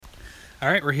All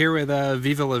right, we're here with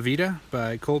Viva La Vida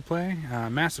by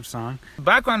Coldplay. Massive song. The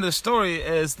background of the story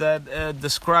is that it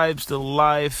describes the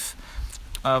life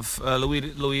of Louis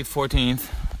XIV.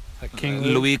 King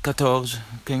Louis XIV,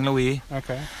 King Louis.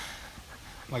 Okay.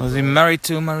 Was he married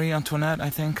to Marie Antoinette, I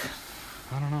think?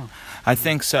 I don't know. I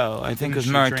think so. I think he was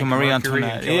she married to drink Marie mercury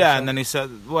Antoinette. and kill Yeah, herself? and then he said,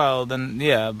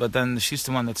 but then she's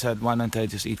the one that said, why don't they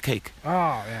just eat cake? Oh,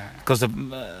 yeah. Because the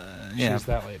She's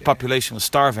that lady. population was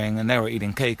starving and they were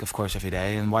eating cake, of course, every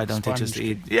day. And why don't they just Sponge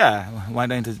eat? cake. Yeah, why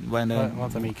don't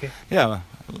Want them eat cake? Yeah,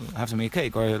 have them eat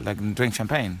cake or like drink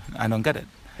champagne. I don't get it.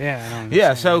 Yeah, I don't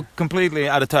Yeah, understand so completely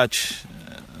out of touch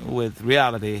with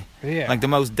reality. that. Yeah. Like the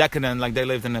most decadent, like they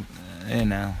lived in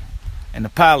a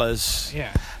palace.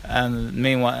 Yeah. And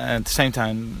meanwhile, at the same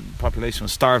time, population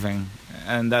was starving,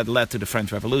 and that led to the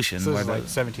French Revolution. So this is where like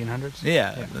 1700s?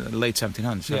 the late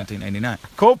 1700s, Yeah. 1789.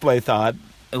 Coldplay thought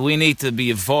we need to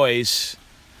be a voice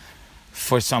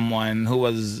for someone who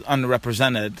was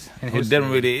underrepresented, who didn't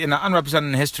really, unrepresented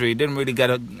in history, didn't really get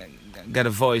a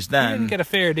voice then. He didn't get a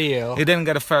fair deal. He didn't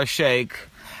get a fair shake,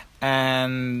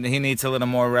 and he needs a little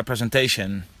more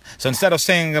representation. So instead of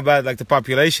singing about like the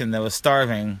population that was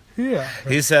starving,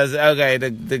 he says, okay,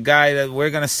 the guy that we're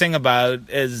gonna sing about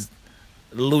is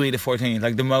Louis XIV,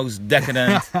 like the most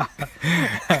decadent,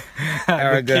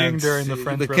 arrogant,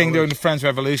 the king during the French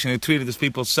Revolution, who treated his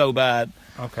people so bad.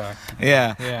 Okay.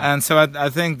 Yeah. Yeah. And so I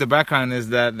think the background is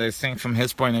that they sing from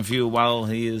his point of view while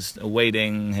he is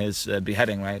awaiting his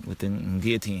beheading, right, with the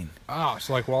guillotine. Oh,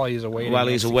 so like while he's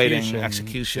awaiting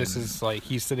execution. This is like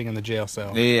he's sitting in the jail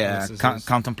cell. Yeah,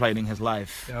 contemplating his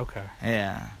life. Okay.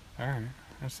 Yeah. All right.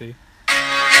 I see.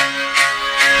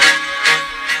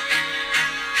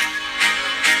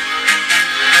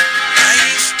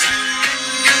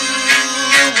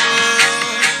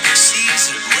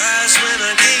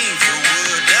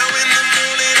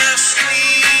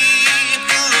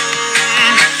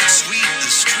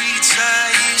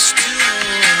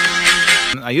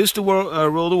 I used to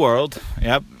rule the world.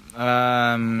 Yep.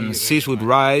 Seas would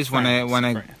rise when I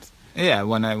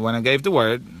gave the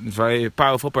word. Very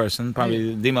powerful person,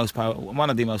 probably one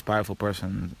of the most powerful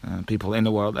people in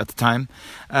the world at the time.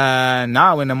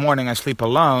 Now in the morning I sleep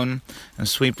alone and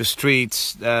sweep the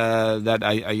streets that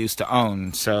I used to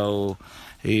own. So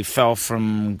he fell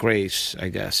from grace, I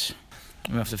guess.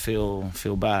 We have to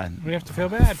feel bad. We have to feel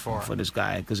bad for this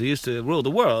guy because he used to rule the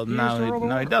world.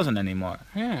 Now he doesn't anymore.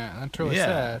 Yeah, that's really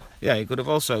sad. Yeah, he could have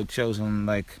also chosen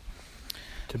like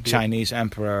To be Chinese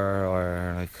emperor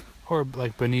or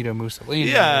like Benito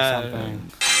Mussolini or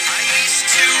something.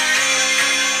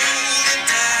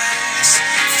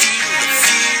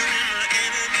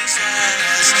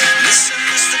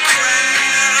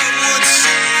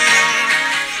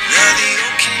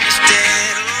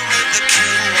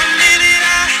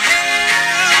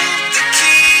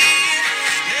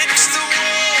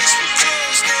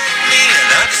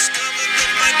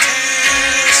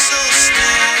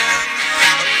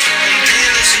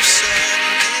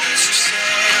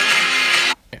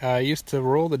 I used to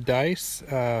roll the dice,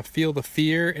 feel the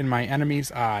fear in my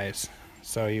enemy's eyes.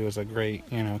 So he was a great,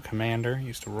 commander. He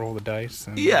used to roll the dice.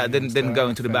 And, didn't go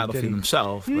into the battlefield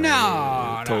himself.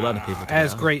 But told other people to.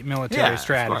 As great military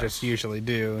strategists usually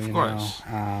do. Of course.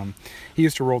 He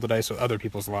used to roll the dice with other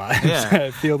people's lives.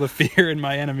 Yeah. Feel the fear in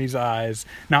my enemy's eyes.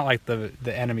 Not like the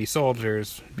enemy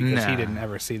soldiers, because he didn't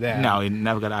ever see that. No, he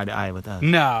never got eye to eye with us.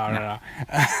 No.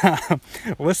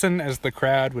 Listen as the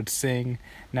crowd would sing,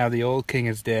 now the old king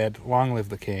is dead, long live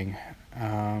the king.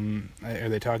 Are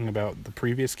they talking about the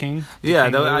previous king?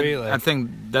 King Louis? I think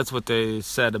that's what they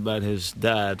said about his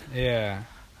dad. Yeah.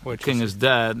 The king is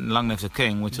dead, long live the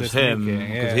king, which is him.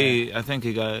 Because I think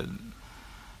he got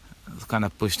kind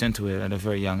of pushed into it at a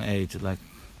very young age, like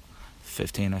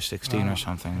 15 or 16 or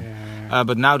something. Yeah.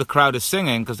 But now the crowd is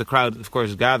singing, because the crowd, of course,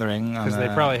 is gathering. Because they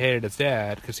probably hated his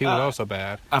dad, because he was also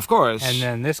bad. Of course. And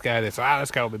then this guy, they said,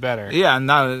 this guy will be better. Yeah, and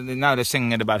now they're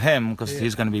singing it about him, because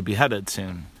he's going to be beheaded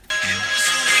soon.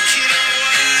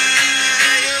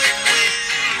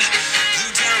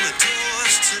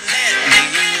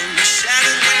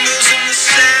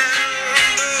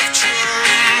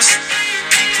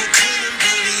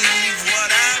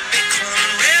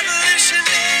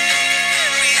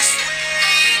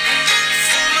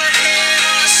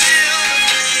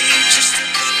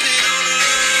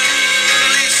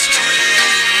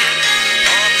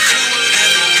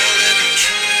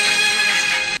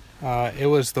 It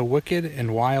was the wicked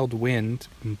and wild wind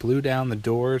blew down the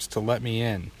doors to let me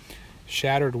in.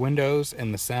 Shattered windows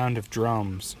and the sound of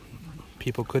drums.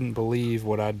 People couldn't believe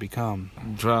what I'd become.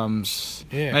 Drums.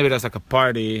 Yeah. Maybe that's like a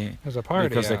party. There's a party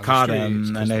because they caught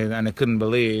him and they couldn't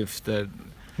believe that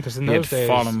Because in he had those days,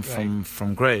 fallen like,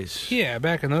 from grace. yeah,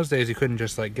 back in those days, you couldn't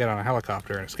just like get on a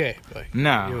helicopter and escape. Like,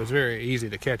 No. it was very easy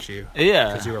to catch you.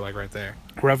 Yeah. Because you were like right there.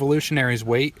 Revolutionaries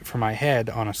wait for my head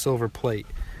on a silver plate,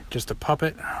 just a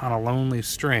puppet on a lonely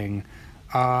string.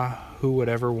 Who would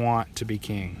ever want to be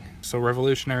king? So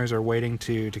revolutionaries are waiting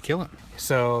to kill him.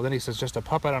 So then he says, just a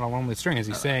puppet on a lonely string. Is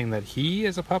he saying that he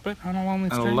is a puppet on a lonely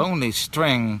string? A lonely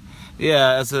string.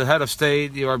 Yeah, as the head of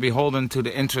state, you are beholden to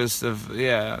the interests of,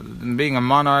 being a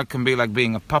monarch can be like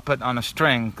being a puppet on a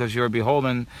string, because you're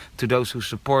beholden to those who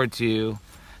support you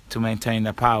to maintain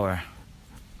their power.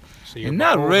 So you're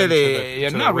not really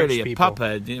a people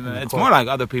puppet. It's more like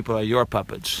other people are your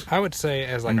puppets. I would say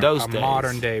as like a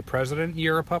modern day president,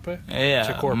 you're a puppet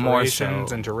to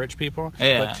corporations and to rich people.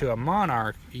 Yeah. But to a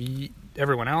monarch,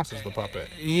 everyone else is the puppet.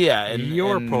 Yeah.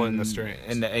 You're pulling the strings.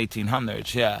 In the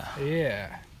 1800s, yeah.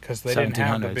 Yeah. Because they didn't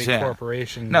have the big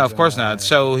corporations. No, of course not.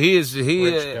 So he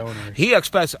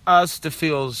expects us to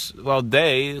feel,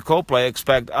 Coldplay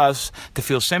expect us to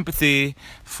feel sympathy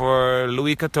for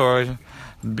Louis XIV,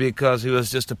 because he was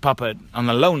just a puppet on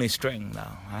a lonely string.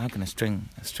 Now, how can a string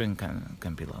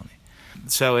can be lonely?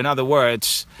 So, in other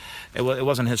words, it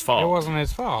wasn't his fault. It wasn't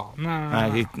his fault.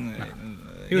 No. He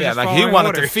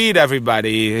wanted to feed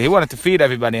everybody. He wanted to feed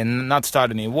everybody and not start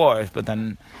any wars. But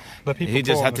then he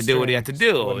just had to do what he had to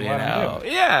do. You know?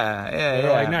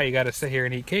 Yeah. Like, no, you got to sit here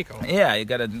and eat cake. Yeah, you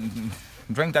got to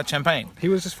drink that champagne. He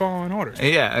was just following orders.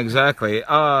 Yeah, exactly.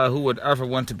 Who would ever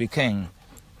want to be king?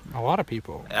 A lot of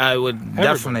people. I would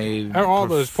definitely. All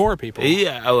those poor people.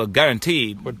 Yeah, I would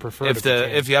guaranteed. Would prefer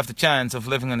if you have the chance of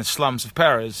living in the slums of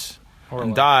Paris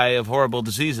and die of horrible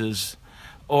diseases,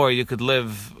 or you could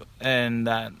live in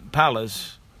that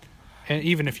palace. And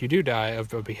even if you do die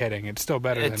of a beheading, it's still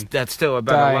better than that's still a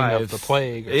better dying life. of the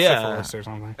plague or syphilis or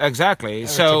something. Exactly.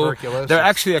 So they're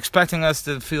actually expecting us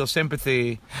to feel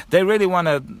sympathy. They really want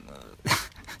to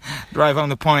drive home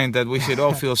the point that we should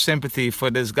all feel sympathy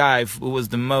for this guy who was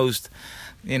the most,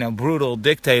 brutal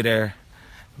dictator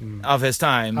of his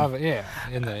time.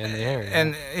 In the area.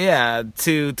 And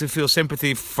to feel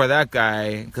sympathy for that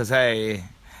guy, because hey,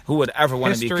 who would ever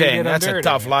want to be king? That's a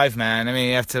tough life, man. I mean,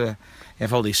 you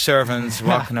have all these servants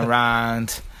walking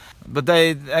around. But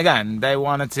they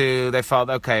felt,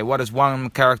 okay, what is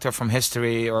one character from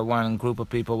history or one group of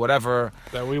people, whatever,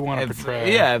 that we want to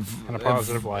portray in a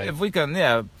positive light. If we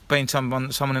can, paint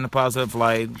someone in a positive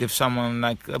light, give someone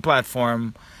like a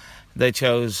platform, they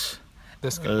chose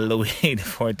this guy. Louis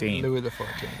XIV. Louis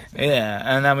XIV. Yeah,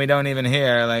 and then we don't even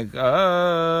hear like,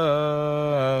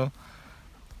 oh.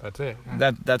 That's it.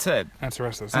 That's it. That's the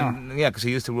rest of the song. Because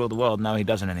he used to rule the world. Now he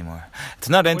doesn't anymore. It's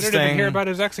not interesting. We didn't even hear about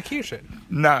his execution.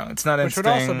 No, it's not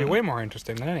interesting. Which would also be way more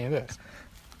interesting than any of this.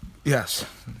 Yes.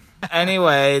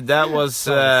 Anyway, that was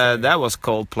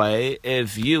Coldplay.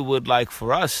 If you would like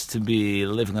for us to be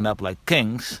living it up like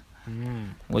kings,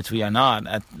 which we are not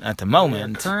at the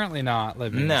moment. We are currently not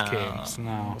living as kings.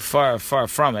 No, far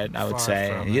from it. I would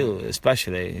say you,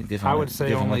 especially given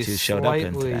what you showed up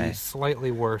in today.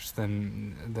 Slightly worse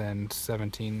than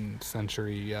 17th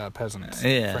century peasants,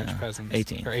 yeah, French peasants,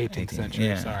 18th century.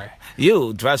 Yeah. Sorry,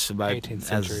 you dress about 18th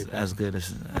century as good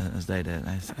as they did.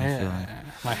 I feel like.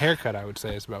 My haircut, I would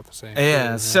say, is about the same.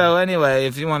 Yeah. So anyway,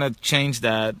 if you want to change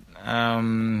that,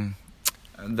 then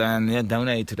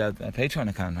donate to that Patreon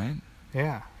account, right?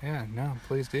 Yeah, no,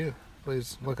 please do.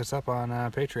 Please look us up on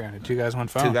Patreon at 2 Guys 1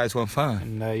 Phone. 2 Guys 1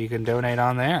 Phone. And you can donate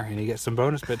on there, and you get some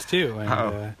bonus bits too.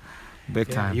 And, big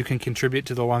time. You can contribute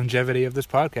to the longevity of this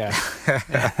podcast.